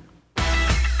 back in a minute.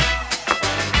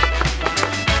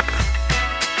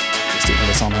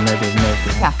 On a negative note.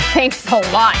 Yeah, thanks a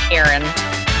lot, Aaron.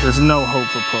 There's no hope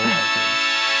for pro-life.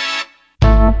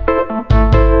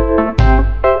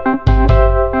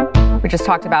 We just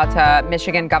talked about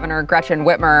Michigan Governor Gretchen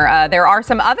Whitmer. There are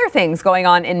some other things going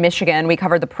on in Michigan. We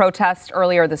covered the protest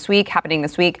happening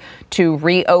this week to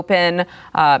reopen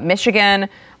Michigan.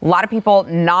 A lot of people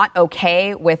not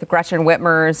okay with Gretchen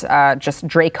Whitmer's just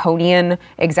draconian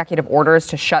executive orders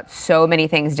to shut so many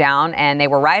things down, and they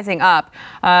were rising up.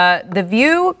 The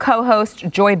View co-host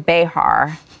Joy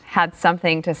Behar had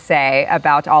something to say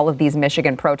about all of these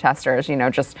Michigan protesters,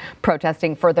 just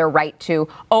protesting for their right to,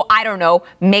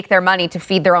 make their money to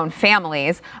feed their own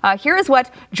families. Here's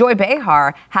what Joy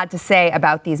Behar had to say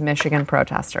about these Michigan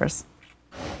protesters.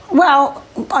 Well,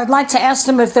 I'd like to ask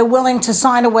them if they're willing to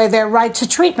sign away their right to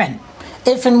treatment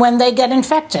if and when they get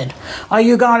infected. Are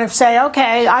you going to say,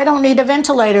 okay, I don't need a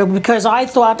ventilator because I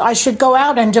thought I should go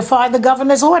out and defy the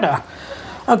governor's order?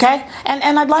 Okay?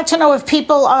 And I'd like to know if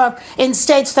people in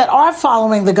states that are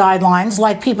following the guidelines,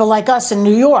 like people like us in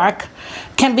New York,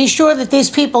 can be sure that these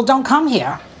people don't come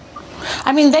here.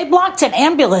 They blocked an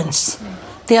ambulance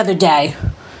the other day.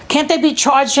 Can't they be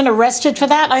charged and arrested for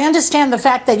that? I understand the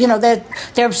fact that,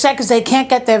 they're upset because they can't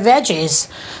get their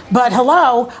veggies. But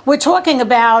hello, we're talking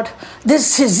about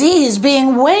this disease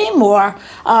being way more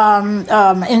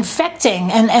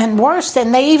infecting and worse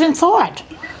than they even thought.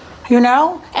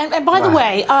 And by the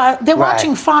way, they're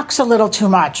watching Fox a little too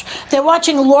much. They're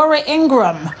watching Laura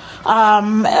Ingraham,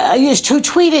 who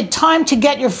tweeted, "Time to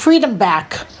get your freedom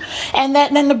back." And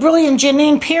then the brilliant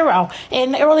Jeanine Pirro,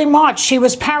 in early March, she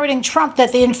was parroting Trump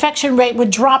that the infection rate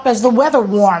would drop as the weather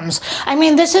warms.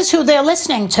 This is who they're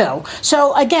listening to.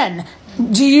 So again,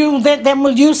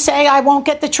 will you say I won't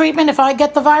get the treatment if I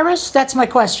get the virus? That's my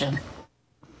question.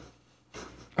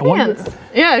 I wonder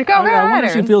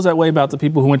if she feels that way about the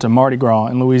people who went to Mardi Gras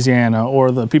in Louisiana,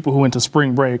 or the people who went to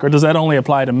spring break, or does that only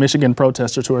apply to Michigan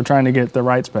protesters who are trying to get their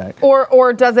rights back?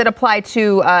 Or does it apply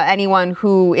to anyone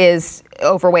who is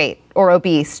overweight or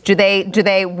obese? Do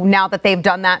they now that they've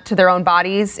done that to their own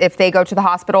bodies, if they go to the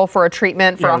hospital for a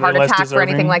treatment for a heart attack or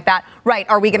anything like that, right?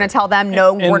 Are we going to tell them,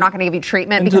 no, we're not going to give you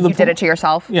treatment because you did it to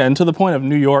yourself? Yeah, and to the point of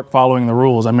New York following the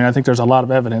rules, I think there's a lot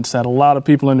of evidence that a lot of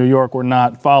people in New York were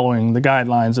not following the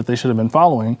guidelines that they should have been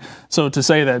following. So to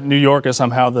say that New York is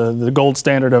somehow the gold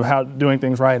standard of how doing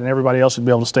things right and everybody else should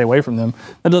be able to stay away from them,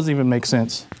 that doesn't even make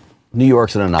sense. New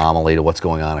York's an anomaly to what's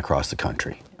going on across the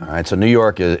country. All right, so New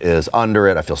York is under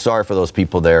it. I feel sorry for those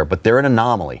people there, but they're an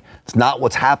anomaly. It's not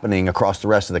what's happening across the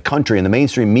rest of the country, and the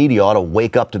mainstream media ought to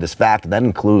wake up to this fact, and that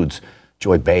includes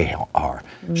Joy Behar.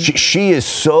 She is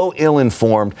so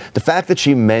ill-informed. The fact that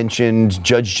she mentioned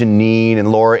Judge Jeanine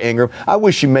and Laura Ingraham, I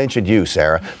wish she mentioned you,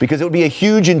 Sarah, because it would be a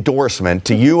huge endorsement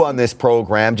to you on this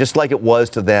program, just like it was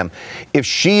to them. If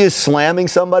she is slamming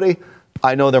somebody,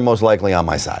 I know they're most likely on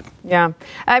my side. Yeah.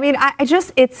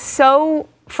 it's so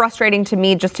frustrating to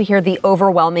me just to hear the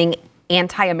overwhelming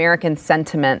anti-American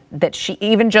sentiment that she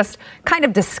even just kind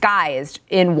of disguised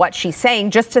in what she's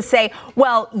saying, just to say,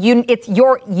 well,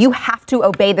 you have to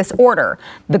obey this order.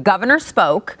 The governor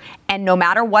spoke, and no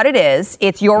matter what it is,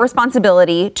 it's your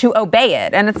responsibility to obey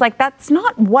it. And it's like, that's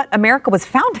not what America was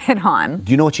founded on.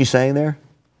 Do you know what she's saying there?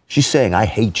 She's saying, I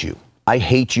hate you. I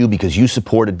hate you because you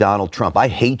supported Donald Trump. I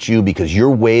hate you because you're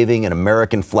waving an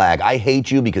American flag. I hate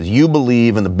you because you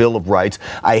believe in the Bill of Rights.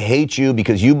 I hate you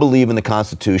because you believe in the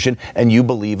Constitution and you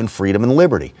believe in freedom and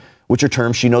liberty, which are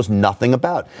terms she knows nothing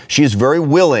about. She is very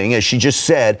willing, as she just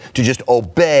said, to just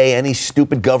obey any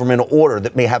stupid government order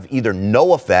that may have either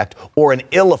no effect or an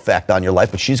ill effect on your life,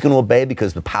 but she's going to obey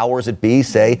because the powers that be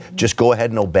say, just go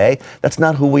ahead and obey. That's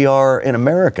not who we are in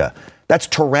America. That's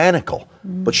tyrannical.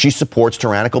 But she supports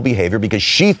tyrannical behavior because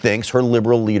she thinks her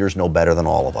liberal leaders know better than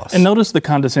all of us. And notice the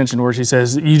condescension where she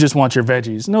says, you just want your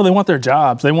veggies. No, they want their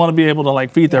jobs. They want to be able to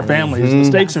feed their families. The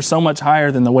stakes are so much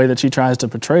higher than the way that she tries to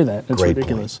portray that. It's Great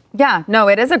ridiculous. point. Yeah, no,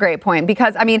 it is a great point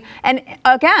because, and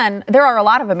again, there are a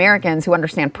lot of Americans who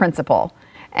understand principle.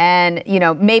 And,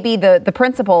 maybe the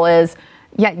principle is,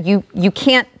 you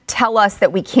can't tell us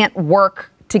that we can't work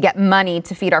to get money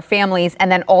to feed our families and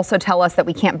then also tell us that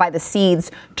we can't buy the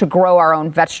seeds to grow our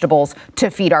own vegetables to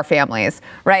feed our families,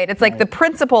 right? It's like the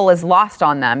principle is lost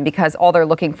on them because all they're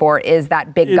looking for is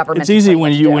that big government. It's easy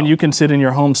when you can sit in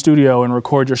your home studio and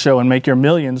record your show and make your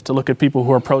millions to look at people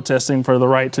who are protesting for the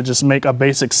right to just make a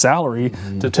basic salary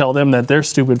to tell them that they're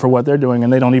stupid for what they're doing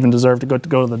and they don't even deserve to go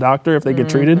to the doctor if they get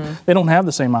treated. They don't have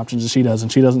the same options as she does,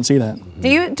 and she doesn't see that.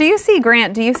 Do you see,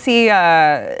 Grant,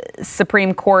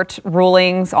 Supreme Court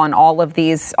rulings on all of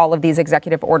these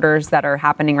executive orders that are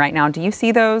happening right now? Do you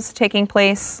see those taking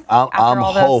place after I'm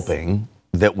all this? hoping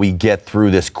that we get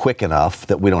through this quick enough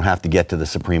that we don't have to get to the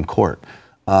Supreme Court.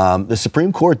 The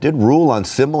Supreme Court did rule on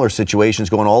similar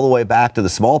situations going all the way back to the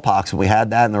smallpox when we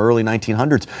had that in the early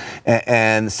 1900s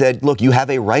and said, look, you have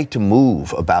a right to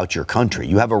move about your country.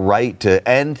 You have a right to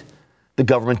end. The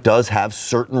government does have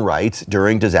certain rights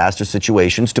during disaster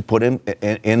situations to put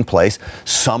in place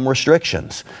some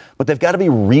restrictions, but they've got to be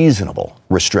reasonable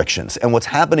restrictions. And what's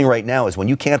happening right now is when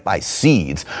you can't buy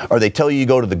seeds, or they tell you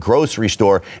go to the grocery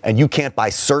store and you can't buy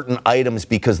certain items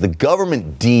because the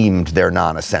government deemed they're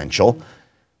non-essential,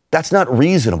 that's not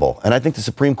reasonable. And I think the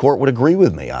Supreme Court would agree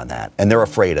with me on that. And they're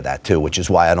afraid of that, too, which is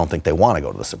why I don't think they want to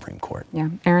go to the Supreme Court. Yeah.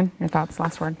 Aaron, your thoughts,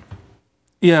 last word.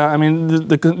 Yeah,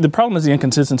 the problem is the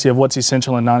inconsistency of what's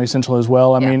essential and non-essential as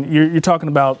well. I mean, you're talking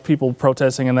about people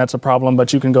protesting, and that's a problem,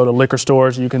 but you can go to liquor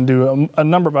stores, you can do a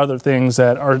number of other things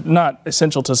that are not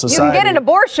essential to society. You can get an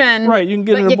abortion. Right, you can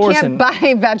get an abortion. You can't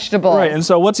buy vegetables. Right, and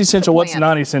so what's essential, what's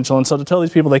non-essential? And so to tell these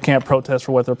people they can't protest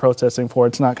for what they're protesting for,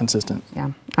 it's not consistent.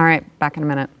 Yeah. All right, back in a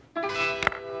minute.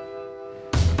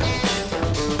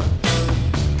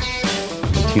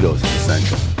 Tito's is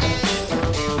essential.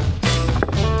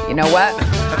 You know what?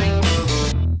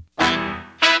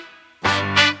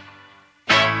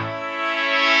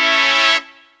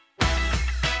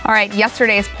 All right,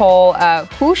 yesterday's poll,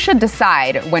 who should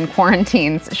decide when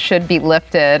quarantines should be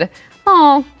lifted?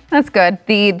 Oh, that's good.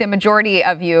 The majority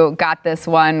of you got this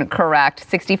one correct.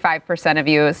 65% of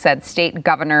you said state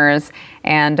governors,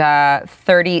 and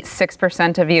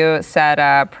 36% of you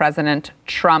said President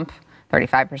Trump,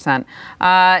 35%.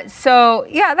 So,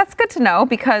 yeah, that's good to know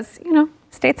because,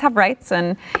 states have rights.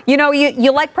 And,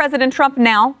 you like President Trump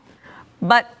now,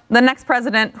 but the next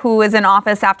president who is in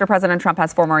office after President Trump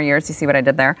has 4 more years, you see what I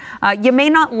did there, you may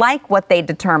not like what they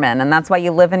determine, and that's why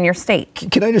you live in your state.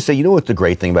 Can I just say, what the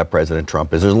great thing about President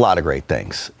Trump is? There's a lot of great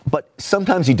things, but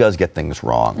sometimes he does get things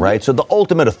wrong, right? So the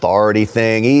ultimate authority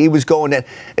thing, he was going to,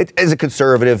 as a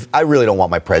conservative, I really don't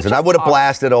want my president. I would have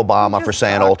blasted Obama for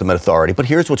saying ultimate authority, but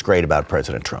here's what's great about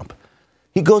President Trump.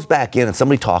 He goes back in and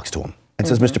somebody talks to him and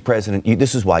says, Mr. President,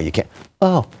 this is why you can't.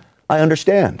 Oh, I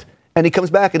understand. And he comes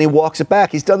back and he walks it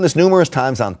back. He's done this numerous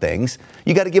times on things.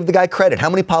 You got to give the guy credit. How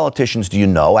many politicians do you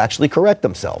know actually correct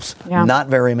themselves? Yeah. Not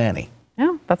very many.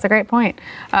 Yeah, that's a great point.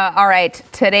 All right,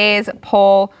 today's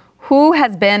poll, who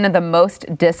has been the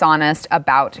most dishonest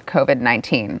about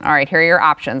COVID-19? All right, here are your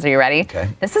options. Are you ready? Okay.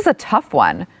 This is a tough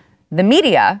one. The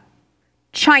media,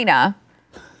 China,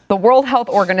 the World Health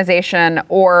Organization,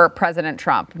 or President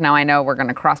Trump. Now, I know we're going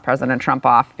to cross President Trump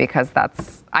off because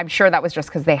I'm sure that was just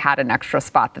because they had an extra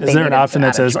spot that they needed. Is there an option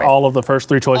that says all of the first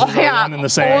 3 choices are one and the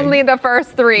same? Only the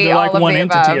first 3. They're like all one of the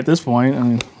entity above. at this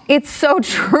point. It's so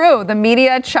true. The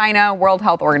media, China, World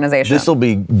Health Organization. This will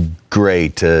be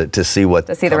great to see what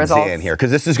to see the comes results in here,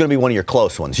 because this is going to be one of your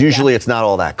close ones. Usually it's not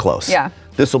all that close. Yeah.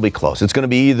 this will be close. It's going to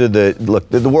be either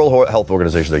the World Health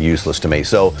Organization, they're useless to me.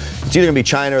 So it's either going to be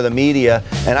China or the media.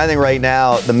 And I think right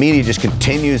now the media just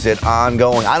continues it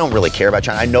ongoing. I don't really care about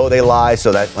China. I know they lie,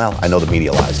 I know the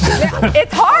media lies too. So.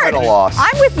 It's hard.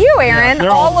 I'm with you, Aaron. Yeah,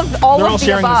 all of the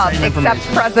above, the except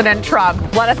President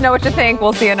Trump. Let us know what you think.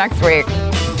 We'll see you next week.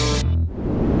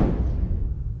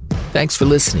 Thanks for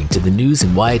listening to the news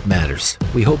and why it matters.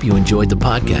 We hope you enjoyed the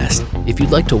podcast. If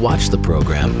you'd like to watch the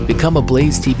program, become a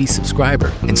Blaze TV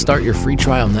subscriber and start your free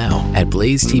trial now at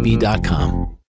blazetv.com.